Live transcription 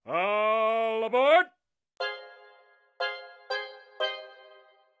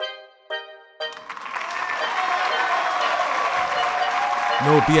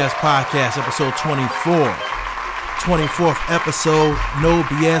No BS Podcast, episode 24. 24th episode, No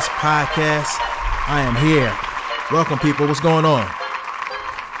BS Podcast. I am here. Welcome, people. What's going on?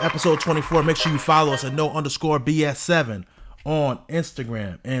 Episode 24. Make sure you follow us at no_BS7 on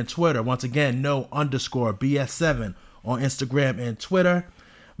Instagram and Twitter. Once again, no_BS7 on Instagram and Twitter.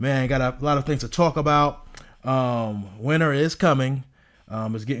 Man, got a lot of things to talk about. Winter is coming.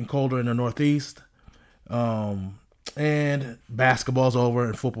 It's getting colder in the Northeast. And basketball's over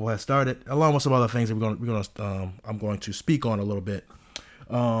and football has started, along with some other things that I'm going to speak on a little bit.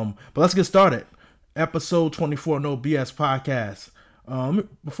 But let's get started. Episode 24, No BS Podcast.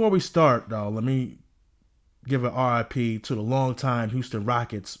 Before we start, though, let me give an RIP to the longtime Houston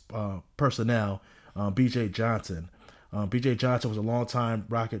Rockets personnel, B.J. Johnson. B.J. Johnson was a longtime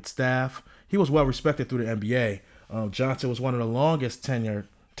Rocket staff. He was well respected through the NBA. Johnson was one of the longest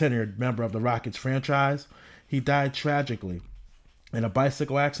tenured member of the Rockets franchise. He died tragically in a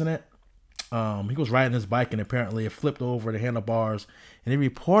bicycle accident. He was riding his bike and apparently it flipped over the handlebars and he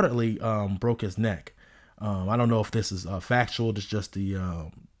reportedly broke his neck. I don't know if this is factual. It's just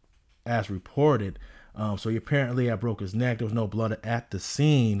the as reported. So he apparently broke his neck. There was no blood at the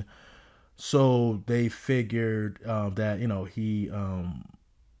scene. So they figured that, he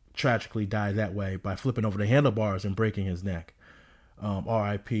tragically died that way by flipping over the handlebars and breaking his neck.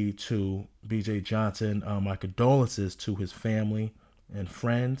 RIP to B.J. Johnson. My condolences to his family and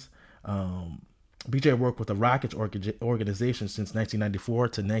friends. B.J. worked with the Rockets organization since 1994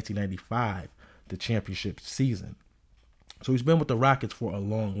 to 1995, the championship season. So he's been with the Rockets for a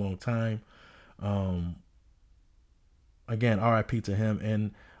long, long time. Again, RIP to him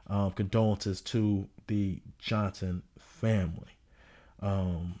and condolences to the Johnson family.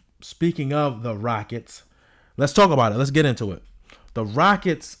 Speaking of the Rockets, let's talk about it. Let's get into it. The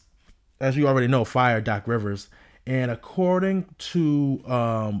Rockets, as you already know, fired Doc Rivers. And according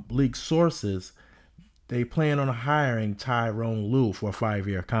to league sources, they plan on hiring Tyronn Lue for a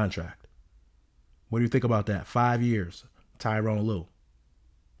 5-year contract. What do you think about that? 5 years, Tyronn Lue.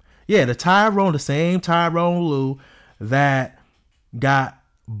 Yeah, the same Tyronn Lue that got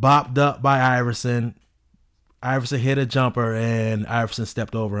bopped up by Iverson. Iverson hit a jumper and Iverson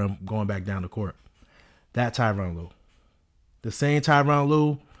stepped over him going back down the court. That Tyronn Lue. The same Tyronn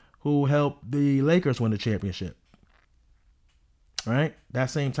Lue who helped the Lakers win the championship. Right? That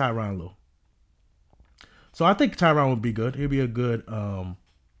same Tyronn Lue. So I think Tyronn would be good. He'd be a good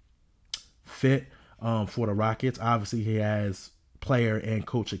fit for the Rockets. Obviously, he has player and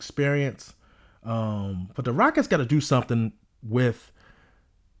coach experience. But the Rockets got to do something with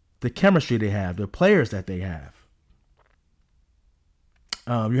the chemistry they have, the players that they have.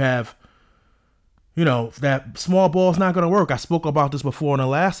 You have... that small ball is not going to work. I spoke about this before in the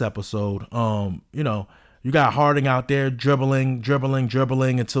last episode. You got Harding out there dribbling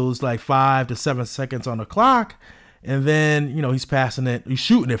until it's like 5 to 7 seconds on the clock. And then, he's passing it. He's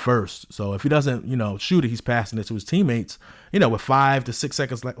shooting it first. So if he doesn't, shoot it, he's passing it to his teammates, with 5 to 6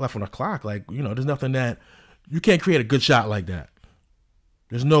 seconds left on the clock. Like, there's nothing that you can't create a good shot like that.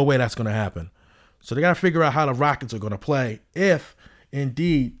 There's no way that's going to happen. So they got to figure out how the Rockets are going to play if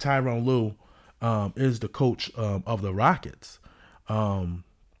indeed Tyronn Lue is the coach of the Rockets,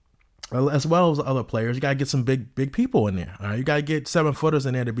 as well as other players. You got to get some big people in there. All right? You got to get 7-footers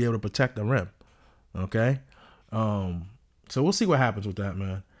in there to be able to protect the rim. Okay? So we'll see what happens with that,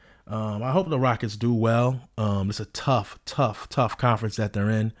 man. I hope the Rockets do well. It's a tough conference that they're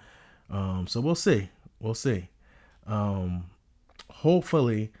in. So we'll see.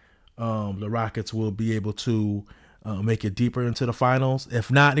 Hopefully, the Rockets will be able to make it deeper into the finals. If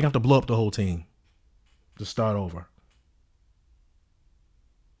not, they have to blow up the whole team to start over.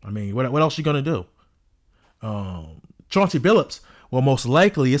 I mean, what else are you going to do? Chauncey Billups will most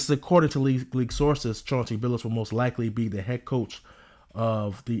likely, it's according to league sources, Chauncey Billups will most likely be the head coach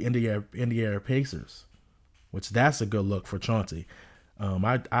of the Indiana Pacers, which that's a good look for Chauncey.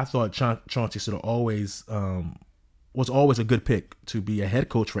 I thought Chauncey should have always was always a good pick to be a head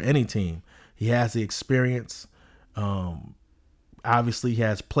coach for any team. He has the experience. Obviously, he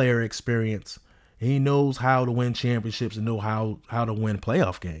has player experience. He knows how to win championships and know how to win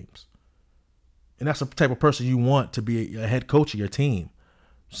playoff games. And that's the type of person you want to be a head coach of your team.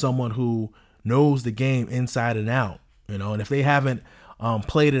 Someone who knows the game inside and out. And if they haven't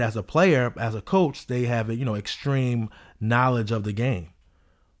played it as a player, as a coach, they have extreme knowledge of the game.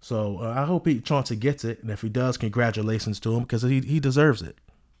 So I hope Chauncey gets it. And if he does, congratulations to him because he deserves it.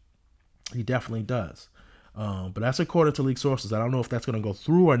 He definitely does. But that's according to league sources. I don't know if that's going to go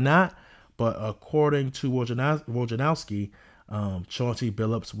through or not. But according to Wojnarowski, Chauncey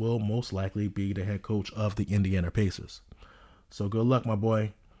Billups will most likely be the head coach of the Indiana Pacers. So good luck, my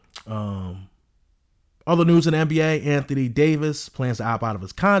boy. Other news in the NBA, Anthony Davis plans to opt out of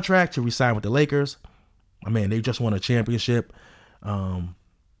his contract to re-sign with the Lakers. I mean, they just won a championship. I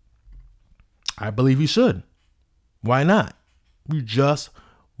believe he should. Why not? You just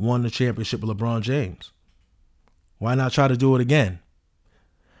won the championship with LeBron James. Why not try to do it again?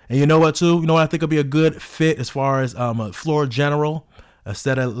 And you know what, too? You know what I think would be a good fit as far as a floor general,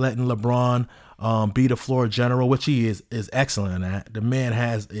 instead of letting LeBron be the floor general, which he is excellent at. The man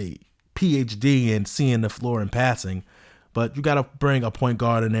has a PhD in seeing the floor and passing, but you got to bring a point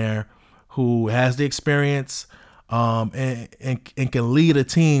guard in there who has the experience and can lead a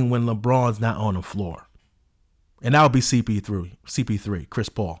team when LeBron's not on the floor. And that would be CP3, Chris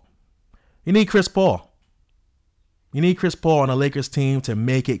Paul. You need Chris Paul. You need Chris Paul on the Lakers team to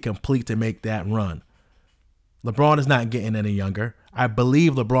make it complete, to make that run. LeBron is not getting any younger. I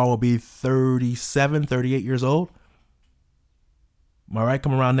believe LeBron will be 37, 38 years old. Am I right?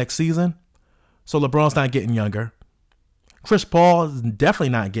 Coming around next season. So LeBron's not getting younger. Chris Paul is definitely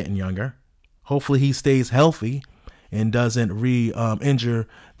not getting younger. Hopefully he stays healthy and doesn't re-injure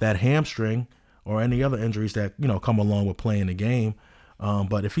that hamstring or any other injuries that, come along with playing the game.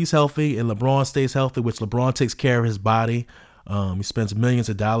 But if he's healthy and LeBron stays healthy, which LeBron takes care of his body, he spends millions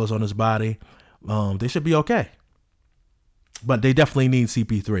of dollars on his body, they should be okay. But they definitely need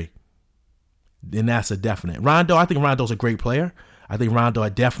CP3. And that's a definite. Rondo, I think Rondo's a great player. I think Rondo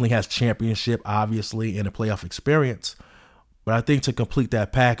definitely has championship, obviously, and a playoff experience. But I think to complete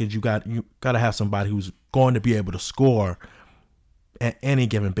that package, you got to have somebody who's going to be able to score at any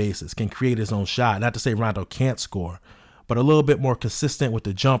given basis, can create his own shot. Not to say Rondo can't score, but a little bit more consistent with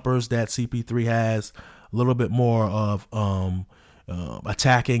the jumpers that CP3 has, a little bit more of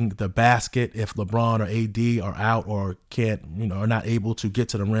attacking the basket if LeBron or AD are out or can't, are not able to get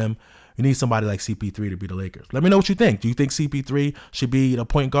to the rim. You need somebody like CP3 to be the Lakers. Let me know what you think. Do you think CP3 should be the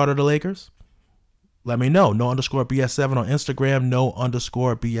point guard of the Lakers? Let me know. No_BS7 on Instagram.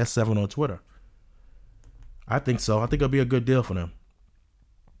 No_BS7 on Twitter. I think so. I think it'll be a good deal for them.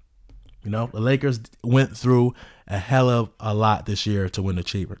 The Lakers went through a hell of a lot this year to win the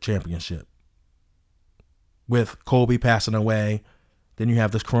championship. With Kobe passing away, then you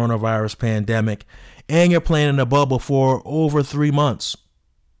have this coronavirus pandemic, and you're playing in a bubble for over 3 months.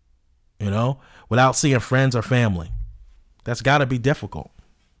 Without seeing friends or family. That's got to be difficult.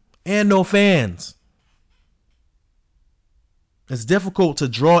 And no fans. It's difficult to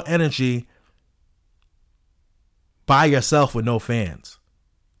draw energy by yourself with no fans.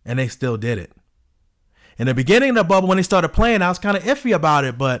 And they still did it. In the beginning of the bubble, when they started playing, I was kind of iffy about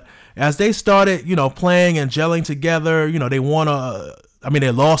it. But as they started, playing and gelling together, they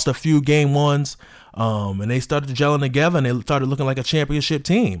they lost a few game ones. And they started gelling together and they started looking like a championship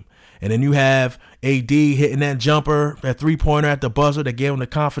team. And then you have AD hitting that jumper, that three-pointer at the buzzer that gave him the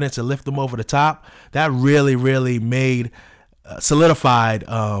confidence to lift them over the top. That really, really solidified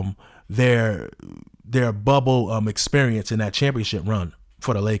their bubble experience in that championship run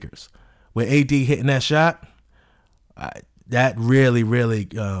for the Lakers. With AD hitting that shot, that really, really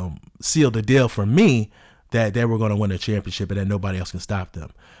sealed the deal for me that they were going to win a championship and that nobody else can stop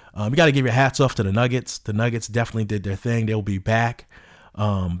them. You got to give your hats off to the Nuggets. The Nuggets definitely did their thing. They'll be back.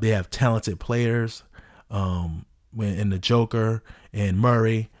 They have talented players in the Joker and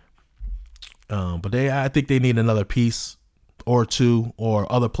Murray. But I think they need another piece or two, or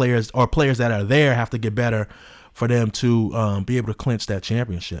other players or players that are there have to get better for them to be able to clinch that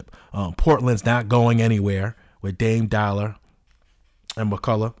championship. Portland's not going anywhere with Dame Dollar and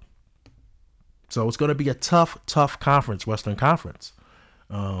McCullough. So it's going to be a tough conference, Western Conference.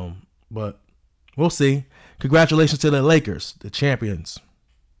 But we'll see. Congratulations to the Lakers, the champions.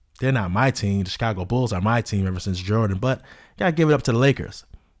 They're not my team. The Chicago Bulls are my team ever since Jordan, but got to give it up to the Lakers.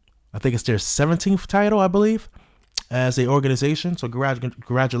 I think it's their 17th title, I believe, as an organization. So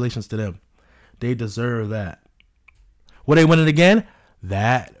congratulations to them. They deserve that. Will they win it again?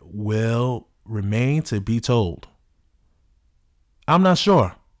 That will remain to be told. I'm not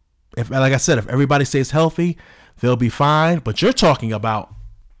sure. Like I said, if everybody stays healthy, they'll be fine. But you're talking about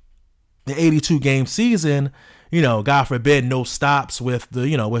the 82-game season, God forbid, no stops with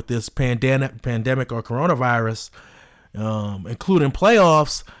with this pandemic or coronavirus, including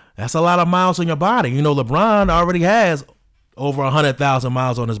playoffs. That's a lot of miles on your body. LeBron already has over 100,000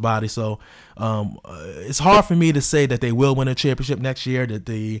 miles on his body. So it's hard for me to say that they will win a championship next year, that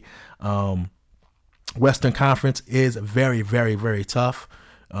the Western Conference is very, very, very tough.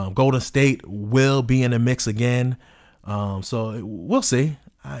 Golden State will be in the mix again. So we'll see.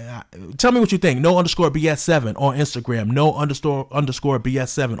 Tell me what you think. No_BS7 on Instagram.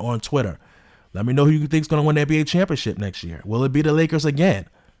 No_BS7 on Twitter. Let me know who you think is going to win the NBA championship next year. Will it be the Lakers again?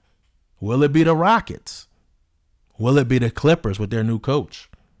 Will it be the Rockets? Will it be the Clippers with their new coach?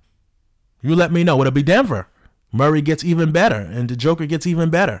 You let me know. Will it be Denver? Murray gets even better and the Joker gets even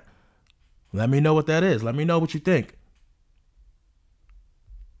better. Let me know what that is. Let me know what you think.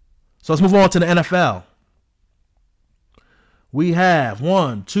 So let's move on to the NFL. We have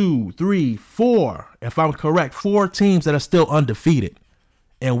 1, 2, 3, 4, if I'm correct, 4 teams that are still undefeated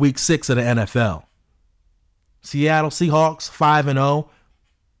in week 6 of the NFL. Seattle Seahawks 5-0.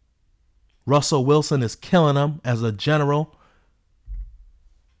 Russell Wilson is killing them as a general.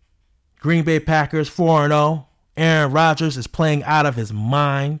 Green Bay Packers 4-0. Aaron Rodgers is playing out of his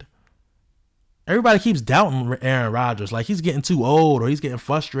mind. Everybody keeps doubting Aaron Rodgers, like he's getting too old or he's getting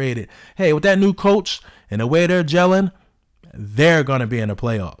frustrated. Hey, with that new coach and the way they're gelling, they're going to be in the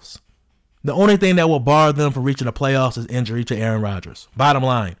playoffs. The only thing that will bar them from reaching the playoffs is injury to Aaron Rodgers. Bottom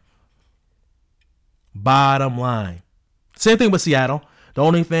line. Bottom line. Same thing with Seattle. The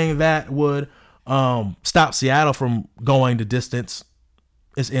only thing that would stop Seattle from going the distance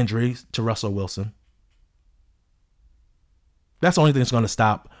is injuries to Russell Wilson. That's the only thing that's going to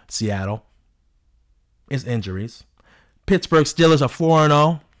stop Seattle is injuries. Pittsburgh Steelers are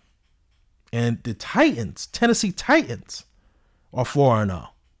 4-0. And the Titans, Tennessee Titans, are 4-0.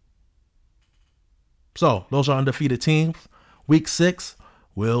 So those are undefeated teams. Week 6,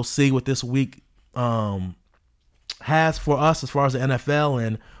 we'll see what this week has for us as far as the NFL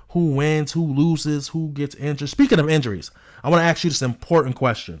and who wins, who loses, who gets injured. Speaking of injuries, I want to ask you this important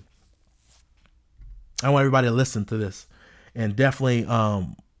question. I want everybody to listen to this and definitely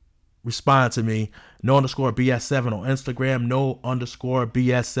respond to me. No_BS7 on Instagram,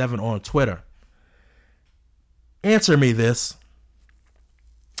 no_BS7 on Twitter. Answer me this.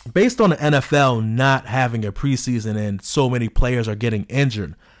 Based on the NFL not having a preseason and so many players are getting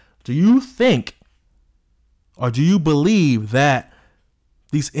injured, do you think or do you believe that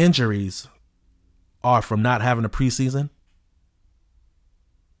these injuries are from not having a preseason?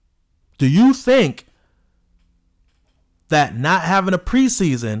 Do you think that not having a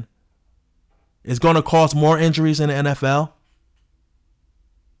preseason is going to cause more injuries in the NFL?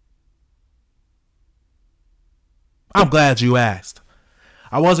 I'm glad you asked.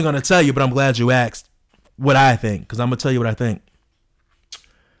 I wasn't going to tell you, but I'm glad you asked what I think, because I'm going to tell you what I think.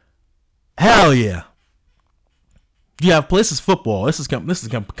 Hell yeah. This is football. This is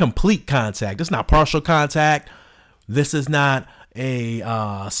complete contact. This is not partial contact. This is not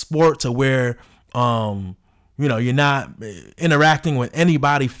a sport to where you're not interacting with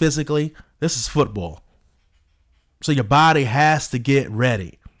anybody physically. This is football. So your body has to get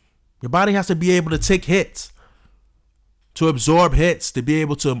ready. Your body has to be able to take hits, to absorb hits, to be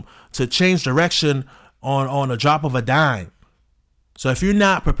able to change direction on a drop of a dime. So if you're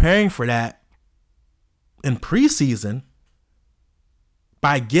not preparing for that in preseason,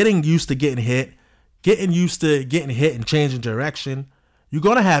 by getting used to getting hit and changing direction, you're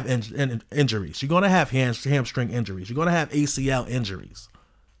going to have injuries. You're going to have hamstring injuries. You're going to have ACL injuries.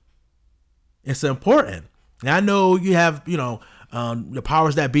 It's important. Now, I know you have, the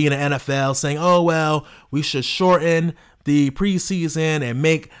powers that be in the NFL saying, oh, well, we should shorten the preseason and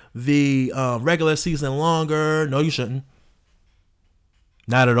make the regular season longer. No, you shouldn't.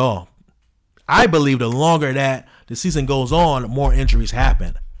 Not at all. I believe the longer that the season goes on, the more injuries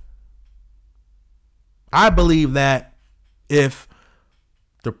happen. I believe that if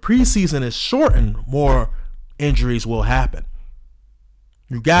the preseason is shortened, more injuries will happen.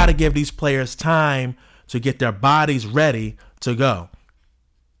 You got to give these players time to get their bodies ready to go,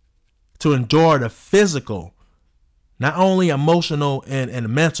 to endure the physical, not only emotional and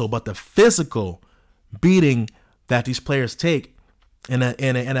mental, but the physical beating that these players take in an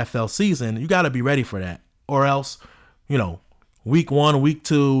NFL season. You got to be ready for that, or else, week 1, week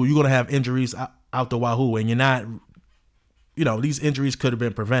 2, you're going to have injuries out the wahoo, and you're not, these injuries could have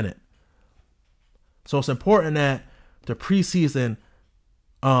been prevented. So it's important that the preseason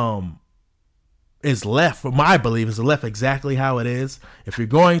is left, for my belief, is left exactly how it is. If you're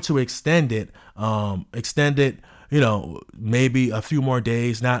going to extend it, maybe a few more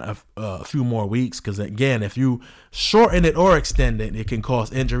days, not a few more weeks. Because again, if you shorten it or extend it, it can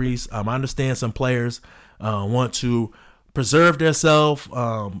cause injuries. I understand some players want to preserve themselves,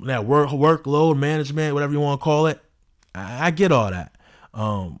 that workload management, whatever you want to call it. I get all that.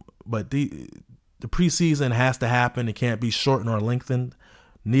 But the preseason has to happen. It can't be shortened or lengthened.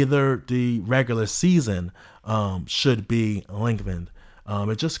 Neither the regular season should be lengthened.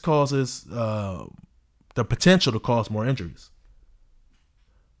 It just causes the potential to cause more injuries.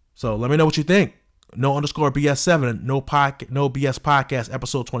 So let me know what you think. no_BS7, no BS podcast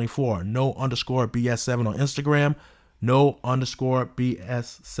episode 24, no_BS7 on Instagram,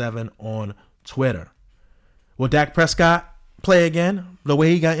 no_BS7 on Twitter. Will Dak Prescott play again the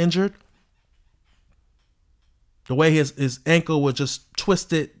way he got injured? The way his ankle was just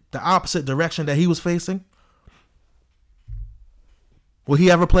twisted the opposite direction that he was facing? Will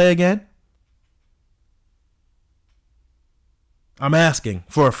he ever play again? I'm asking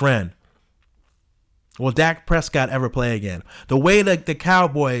for a friend. Will Dak Prescott ever play again? The way that the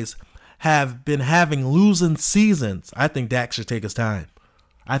Cowboys have been having losing seasons, I think Dak should take his time.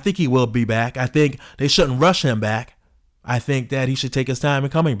 I think he will be back. I think they shouldn't rush him back. I think that he should take his time in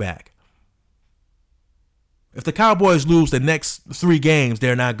coming back. If the Cowboys lose the next 3 games,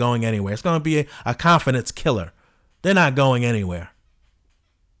 they're not going anywhere. It's going to be a confidence killer. They're not going anywhere.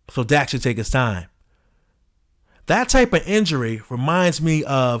 So Dak should take his time. That type of injury reminds me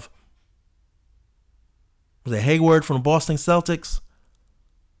of, was it Hayward from the Boston Celtics?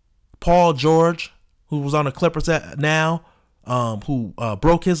 Paul George, who was on the Clippers now, who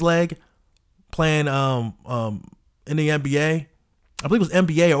broke his leg playing in the NBA. I believe it was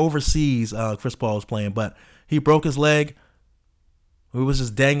NBA or overseas. Chris Paul was playing, but he broke his leg. He was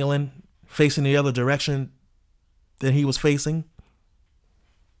just dangling, facing the other direction than he was facing.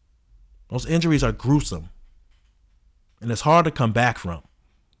 Those injuries are gruesome, and it's hard to come back from.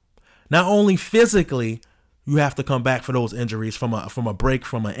 Not only physically, you have to come back for those injuries from a break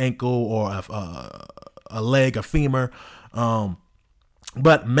from an ankle or a leg, a femur,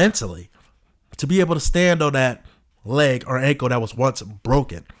 but mentally, to be able to stand on that leg or ankle that was once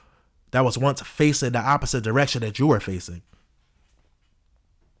broken, that was once facing the opposite direction that you were facing.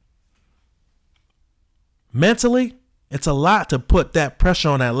 Mentally, it's a lot to put that pressure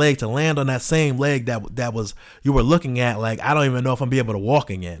on that leg, to land on that same leg that was you were looking at like, I don't even know if I'm be able to walk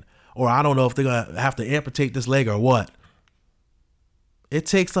again, or I don't know if they're gonna have to amputate this leg or what. It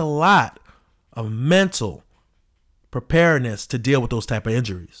takes a lot of mental preparedness to deal with those type of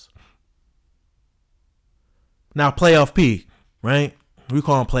injuries. Now, Playoff P, right? We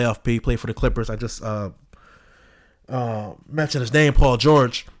call him Playoff P. Play for the Clippers. I just mentioned his name, Paul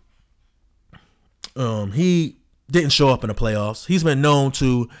George. He didn't show up in the playoffs. He's been known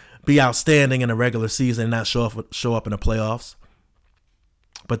to be outstanding in the regular season and not show up in the playoffs.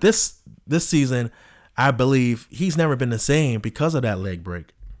 But this season, I believe he's never been the same because of that leg break.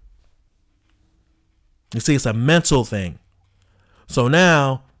 You see, it's a mental thing. So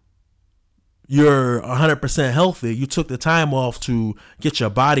now you're 100% healthy. You took the time off to get your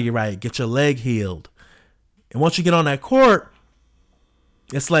body right, get your leg healed. And once you get on that court,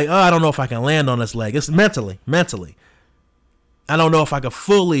 it's like, oh, I don't know if I can land on this leg. It's mentally. I don't know if I can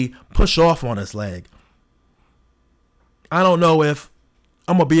fully push off on this leg. I don't know if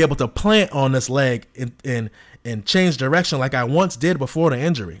I'm going to be able to plant on this leg and change direction like I once did before the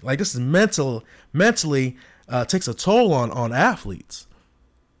injury. Like, this is mentally takes a toll on athletes.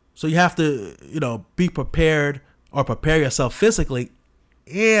 So you have to, be prepared or prepare yourself physically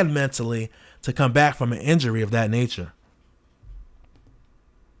and mentally to come back from an injury of that nature.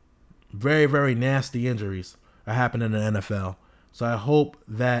 Very, very nasty injuries are happening in the NFL. So I hope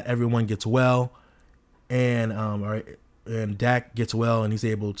that everyone gets well and Dak gets well and he's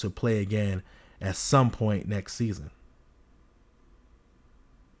able to play again at some point next season.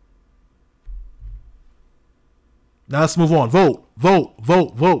 Now let's move on. Vote.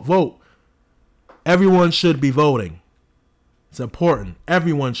 Everyone should be voting. It's important.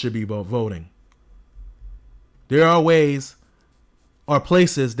 Everyone should be voting. There are ways or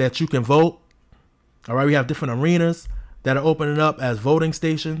places that you can vote. All right, we have different arenas that are opening up as voting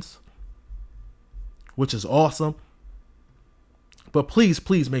stations, which is awesome. But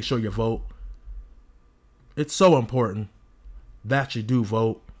please make sure you vote. It's so important that you do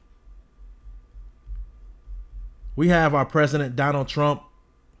vote. We have our president, Donald Trump,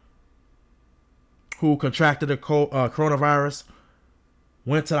 who contracted the coronavirus,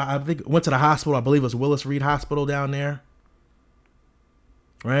 went to the hospital. I believe it was Willis Reed Hospital down there.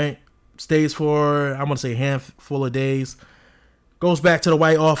 Right? Stays for, I'm going to say, a handful of days. Goes back to the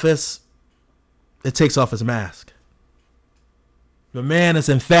White Office. It takes off his mask. The man is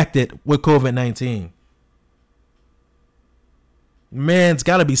infected with COVID-19. Man's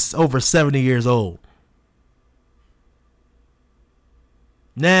got to be over 70 years old.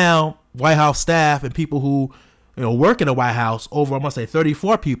 Now, White House staff and people who work in the White House, over, I'm going to say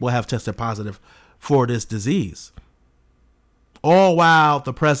 34 people have tested positive for this disease. All while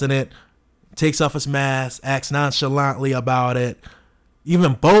the president takes off his mask, acts nonchalantly about it,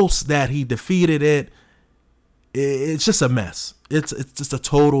 even boasts that he defeated it. It's just a mess. It's just a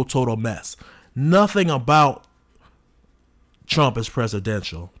total mess. Nothing about Trump is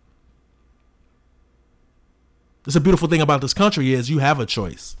presidential. It's a beautiful thing about this country is you have a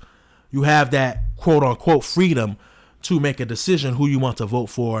choice. You have that quote unquote freedom to make a decision who you want to vote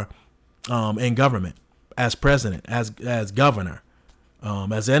for in government, as president, as governor,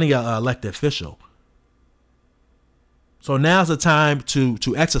 as any elected official. So now's the time to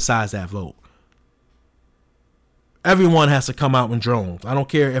exercise that vote. Everyone has to come out in drones. I don't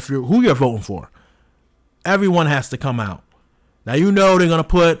care who you're voting for. Everyone has to come out. Now you know they're gonna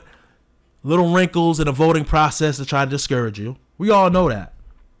put little wrinkles in the voting process to try to discourage you. We all know that.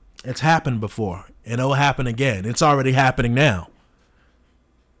 It's happened before, and it'll happen again. It's already happening now.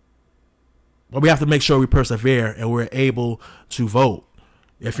 But we have to make sure we persevere and we're able to vote.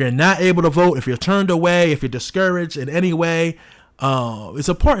 If you're not able to vote, if you're turned away, if you're discouraged in any way, it's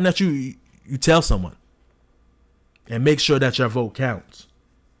important that you tell someone and make sure that your vote counts.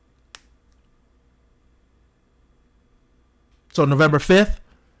 So November 5th,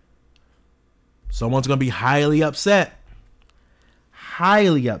 someone's going to be highly upset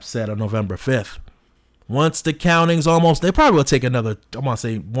on November 5th. Once the counting's almost, they probably will take another, I'm going to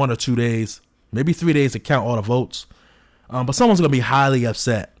say 1 or 2 days, maybe 3 days to count all the votes. But someone's going to be highly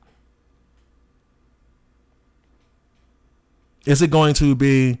upset. Is it going to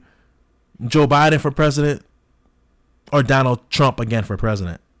be Joe Biden for president or Donald Trump again for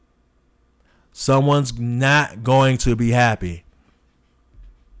president? Someone's not going to be happy.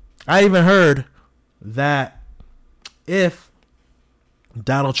 I even heard that if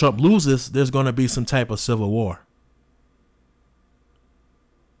Donald Trump loses, there's going to be some type of civil war.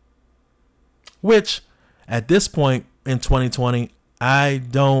 Which, at this point in 2020, I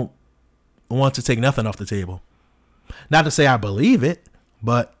don't want to take nothing off the table. Not to say I believe it,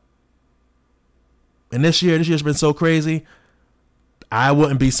 but in this year's been so crazy, I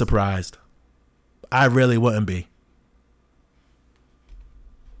wouldn't be surprised. I really wouldn't be.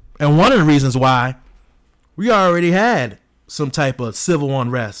 And one of the reasons why, we already had some type of civil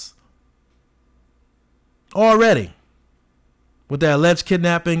unrest already with the alleged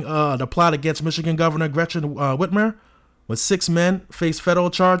kidnapping, the plot against Michigan Governor Gretchen Whitmer, with 6 men face federal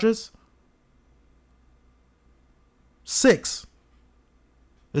charges. 6.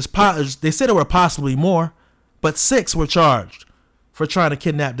 They said there were possibly more, but 6 were charged for trying to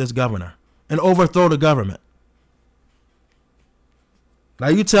kidnap this governor and overthrow the government. Now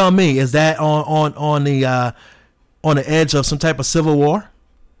you tell me, is that on the edge of some type of civil war?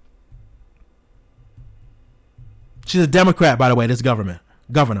 She's a Democrat, by the way, this Governor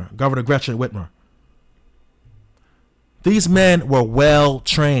Gretchen Whitmer. These men were well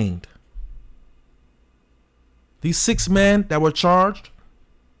trained. These 6 men that were charged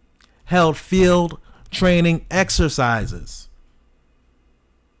held field training exercises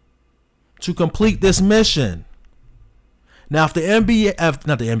to complete this mission. Now, if the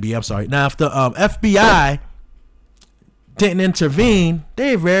FBI didn't intervene,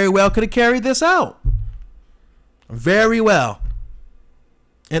 they very well could have carried this out. Very well.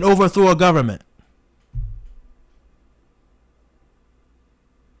 And overthrew a government.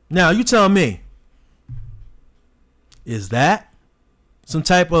 Now, you tell me, is that some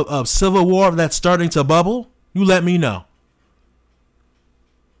type of civil war that's starting to bubble? You let me know.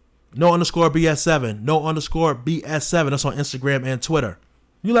 No_BS7. No_BS7. That's on Instagram and Twitter.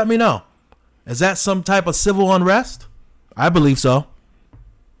 You let me know. Is that some type of civil unrest? I believe so.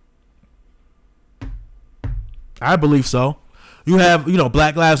 I believe so. You have,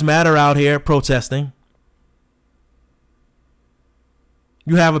 Black Lives Matter out here protesting.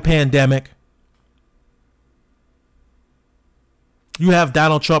 You have a pandemic. You have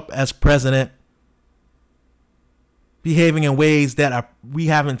Donald Trump as president behaving in ways that we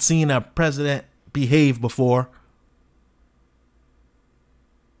haven't seen a president behave before.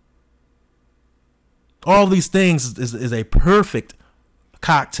 All these things is a perfect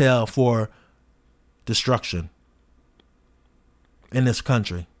cocktail for destruction in this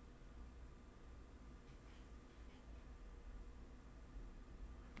country.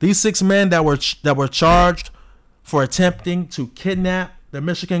 These 6 men that were charged for attempting to kidnap the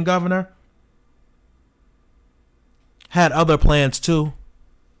Michigan governor had other plans too.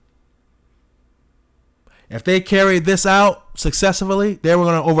 If they carried this out successfully, they were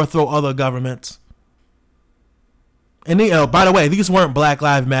going to overthrow other governments. And by the way, these weren't Black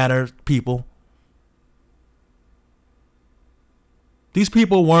Lives Matter people. These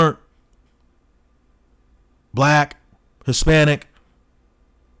people weren't black, Hispanic,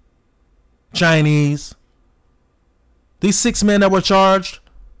 Chinese. These 6 men that were charged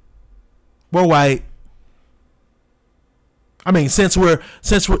were white. I mean, since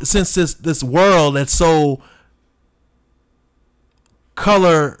this world that's so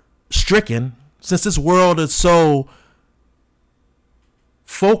color stricken, since this world is so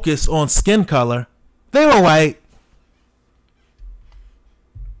focused on skin color, they were white.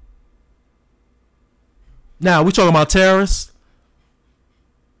 Now we talking about terrorists.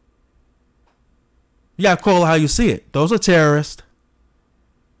 You gotta call it how you see it. Those are terrorists.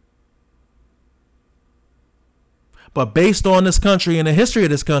 But based on this country and the history of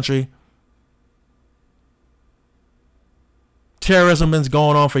this country, terrorism has been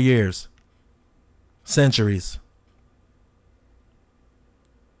going on for years, centuries,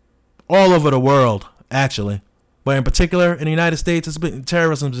 all over the world, actually. But in particular, in the United States,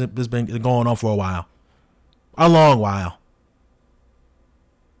 terrorism has been going on for a while, a long while.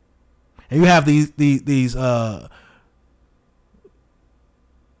 And you have these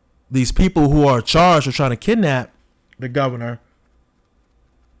people who are charged with trying to kidnap the governor.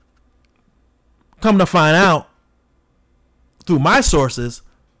 Come to find out, through my sources,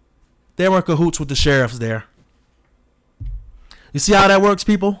 they were in cahoots with the sheriffs there. You see how that works,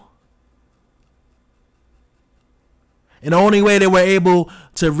 people? And the only way they were able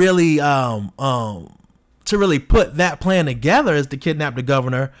to really put that plan together is to kidnap the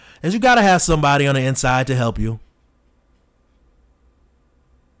governor, is you got to have somebody on the inside to help you.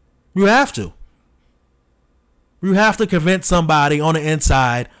 You have to. You have to convince somebody on the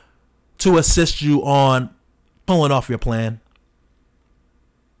inside to assist you on pulling off your plan.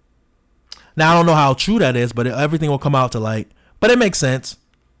 Now, I don't know how true that is, but everything will come out to light. But it makes sense.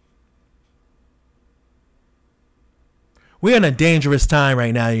 We're in a dangerous time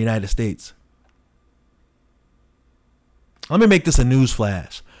right now in the United States. Let me make this a news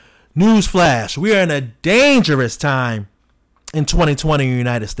flash. News flash. We are in a dangerous time in 2020 in the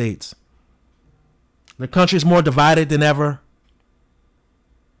United States. The country is more divided than ever.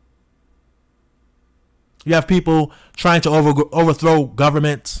 You have people trying to overthrow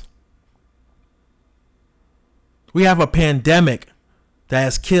governments. We have a pandemic that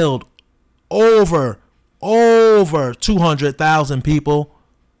has killed over 200,000 people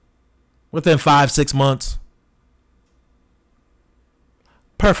within 5-6 months.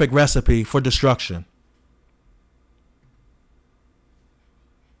 Perfect recipe for destruction.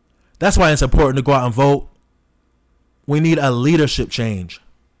 That's why it's important to go out and vote. We need a leadership change.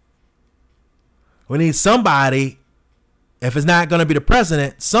 We need somebody, if it's not going to be the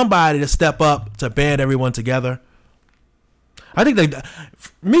president, somebody to step up to band everyone together. I think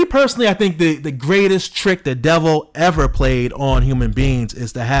me personally, I think the greatest trick the devil ever played on human beings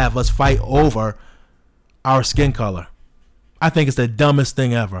is to have us fight over our skin color. I think it's the dumbest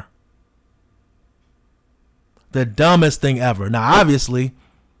thing ever. The dumbest thing ever. Now, obviously,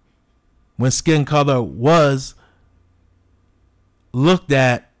 when skin color was looked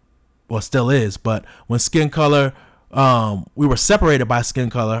at, well, still is, but when skin color, we were separated by skin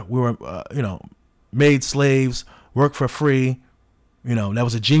color. We were, made slaves, worked for free. That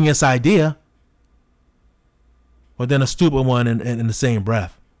was a genius idea, but then a stupid one in the same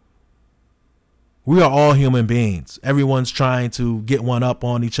breath. We are all human beings. Everyone's trying to get one up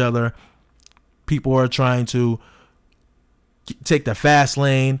on each other. People are trying to take the fast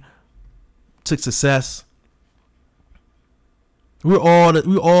lane to success. We're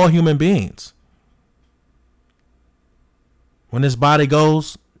all human beings. When this body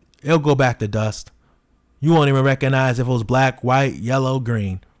goes, it'll go back to dust. You won't even recognize if it was black, white, yellow,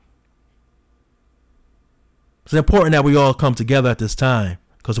 green. It's important that we all come together at this time,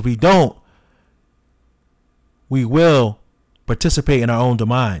 because if we don't, we will participate in our own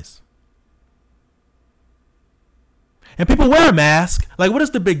demise. And people wear a mask. Like, what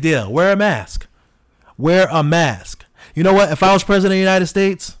is the big deal? Wear a mask. Wear a mask. You know what? If I was president of the United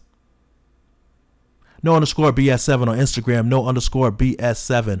States, no_BS7 on Instagram,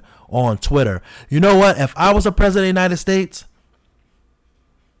 no_BS7 on Twitter. You know what? If I was a president of the United States,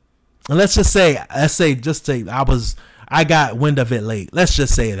 and let's say I got wind of it late. Let's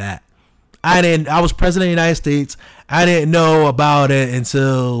just say that. I was president of the United States. I didn't know about it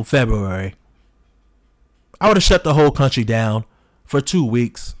until February. I would have shut the whole country down for 2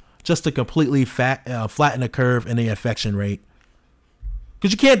 weeks just to completely flatten the curve in the infection rate.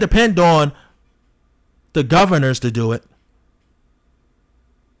 Because you can't depend on the governors to do it.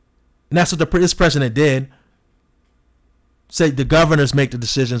 And that's what this president did. Say the governors make the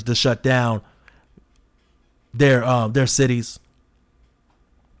decisions to shut down their cities.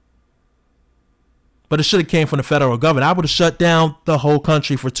 But it should have came from the federal government. I would have shut down the whole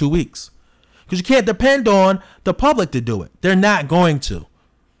country for 2 weeks. Because you can't depend on the public to do it. They're not going to.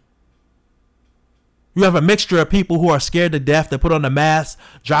 You have a mixture of people who are scared to death to put on a mask,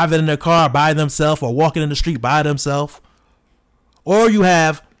 driving in their car by themselves or walking in the street by themselves. Or you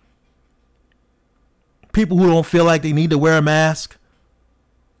have people who don't feel like they need to wear a mask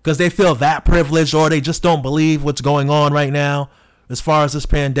because they feel that privileged, or they just don't believe what's going on right now as far as this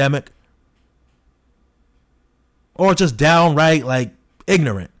pandemic. Or just downright like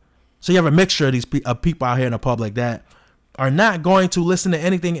ignorant. So you have a mixture of these people out here in the public that are not going to listen to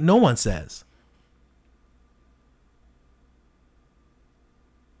anything no one says.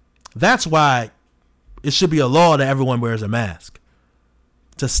 That's why it should be a law that everyone wears a mask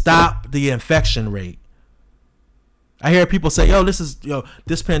to stop the infection rate. I hear people say,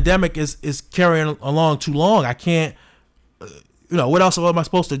 this pandemic is carrying along too long. I can't, what else am I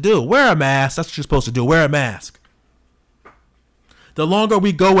supposed to do? Wear a mask. That's what you're supposed to do. Wear a mask. The longer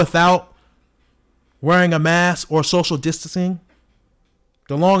we go without wearing a mask or social distancing,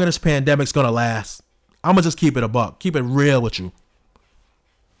 the longer this pandemic's going to last. I'm going to just keep it a buck. Keep it real with you.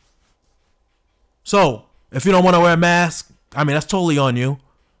 So, if you don't want to wear a mask, that's totally on you.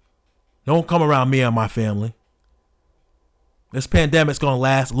 Don't come around me and my family. This pandemic's going to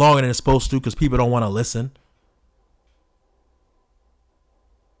last longer than it's supposed to because people don't want to listen.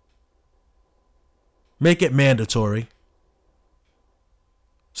 Make it mandatory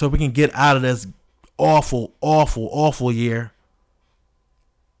so we can get out of this awful, awful, awful year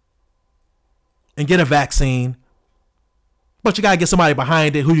and get a vaccine. But you got to get somebody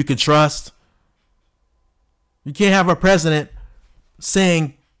behind it who you can trust. You can't have a president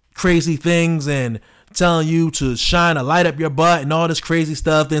saying crazy things and telling you to shine a light up your butt and all this crazy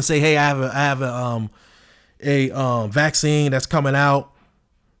stuff. Then say, hey, I have a vaccine that's coming out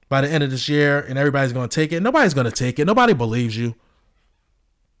by the end of this year and everybody's going to take it. Nobody's going to take it. Nobody believes you.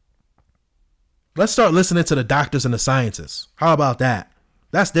 Let's start listening to the doctors and the scientists. How about that?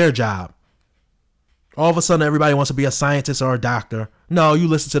 That's their job. All of a sudden, everybody wants to be a scientist or a doctor. No, you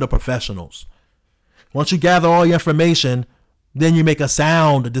listen to the professionals. Once you gather all your information, then you make a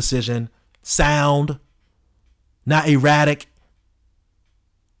sound decision. Sound, not erratic.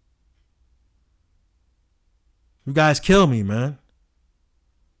 You guys kill me, man.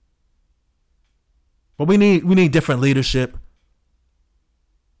 But we need different leadership.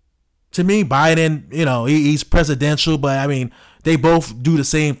 To me, Biden, he's presidential, but they both do the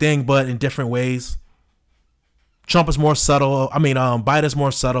same thing, but in different ways. Trump is more subtle. Biden's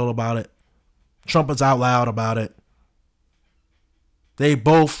more subtle about it. Trump is out loud about it. They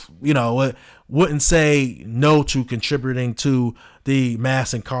both, wouldn't say no to contributing to the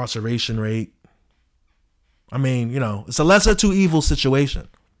mass incarceration rate. It's a lesser two evil situation.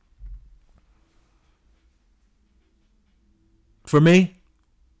 For me,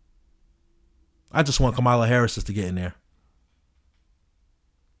 I just want Kamala Harris just to get in there.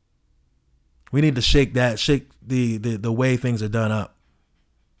 We need to shake the way things are done up.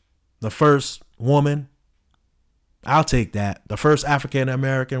 The first woman, I'll take that. The first African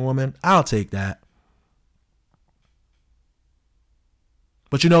American woman, I'll take that.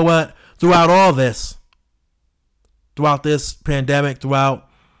 But you know what? Throughout all this, throughout this pandemic, throughout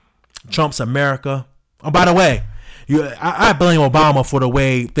Trump's America, by the way, I blame Obama for the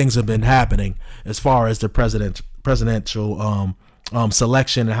way things have been happening as far as the presidential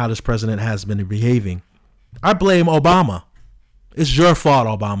selection and how this president has been behaving. I blame Obama. It's your fault,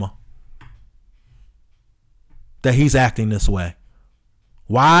 Obama, that he's acting this way.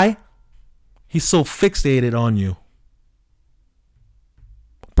 Why? He's so fixated on you.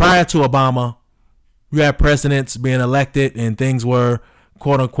 Prior to Obama, you had presidents being elected and things were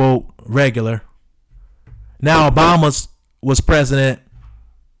quote unquote regular. Now Obama was president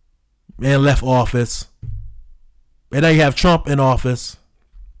and left office. And now you have Trump in office.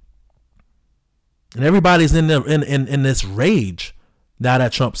 And everybody's in this rage now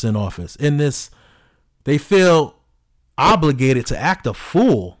that Trump's in office. They feel obligated to act a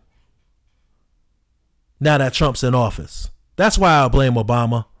fool now that Trump's in office. That's why I blame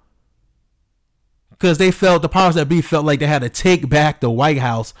Obama. Because the powers that be felt like they had to take back the White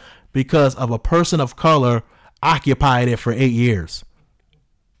House because of a person of color occupied it for 8 years.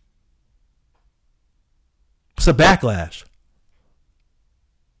 It's a backlash.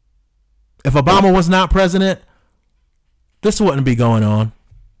 If Obama was not president, this wouldn't be going on.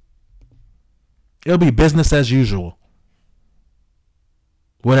 It'll be business as usual.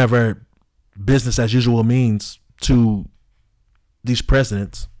 Whatever business as usual means to these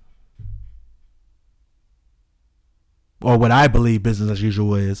presidents. Or what I believe business as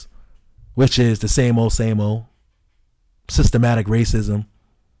usual is, which is the same old, systematic racism,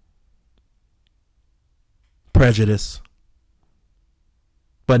 prejudice,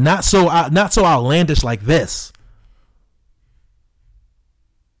 but not so outlandish like this.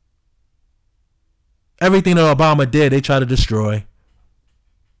 Everything that Obama did, they try to destroy.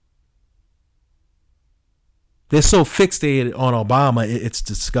 They're so fixated on Obama, it's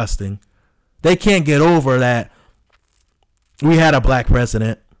disgusting. They can't get over that we had a black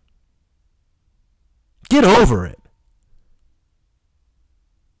president. Get over it.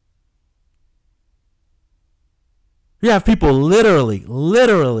 You have people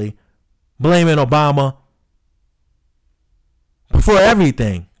literally blaming Obama for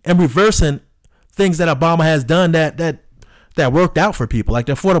everything and reversing things that Obama has done that worked out for people, like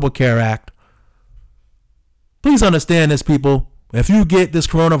the Affordable Care Act. Please understand this, people. If you get this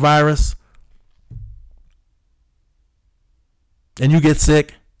coronavirus and you get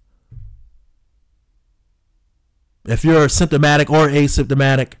sick, if you're symptomatic or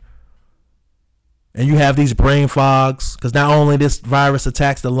asymptomatic, and you have these brain fogs, because not only this virus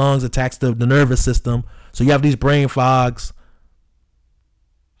attacks the lungs, attacks the nervous system, so you have these brain fogs,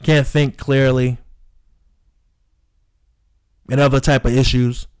 can't think clearly, and other type of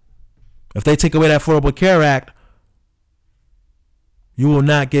issues. If they take away that Affordable Care Act, you will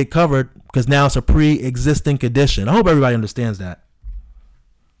not get covered because now it's a pre-existing condition. I hope everybody understands that.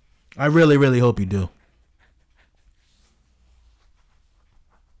 I really, really hope you do.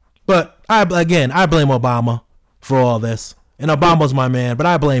 But I blame Obama for all this. And Obama's my man, but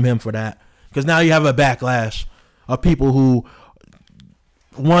I blame him for that. Because now you have a backlash of people who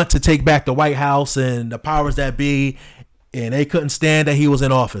want to take back the White House and the powers that be, and they couldn't stand that he was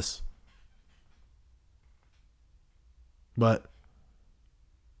in office. But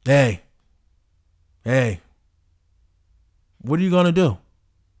hey, what are you gonna do?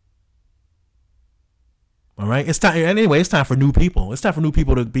 All right, it's time. Anyway, it's time for new people. It's time for new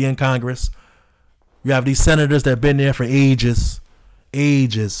people to be in Congress. You have these senators that have been there for ages.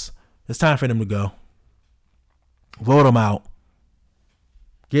 It's time for them to go. Vote them out.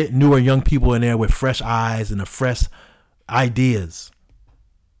 Get newer young people in there with fresh eyes and fresh ideas.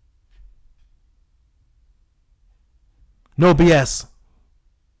 No BS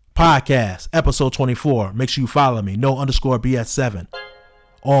podcast, episode 24. Make sure you follow me. No_BS7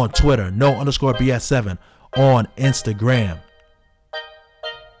 on Twitter. No_BS7 on Instagram.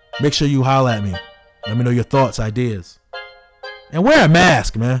 Make sure you holler at me. Let me know your thoughts, ideas. And wear a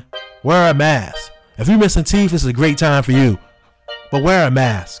mask, man. Wear a mask. If you're missing teeth, this is a great time for you. But wear a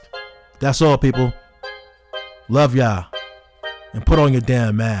mask. That's all, people. Love y'all. And put on your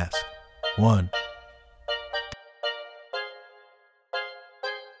damn mask. 1.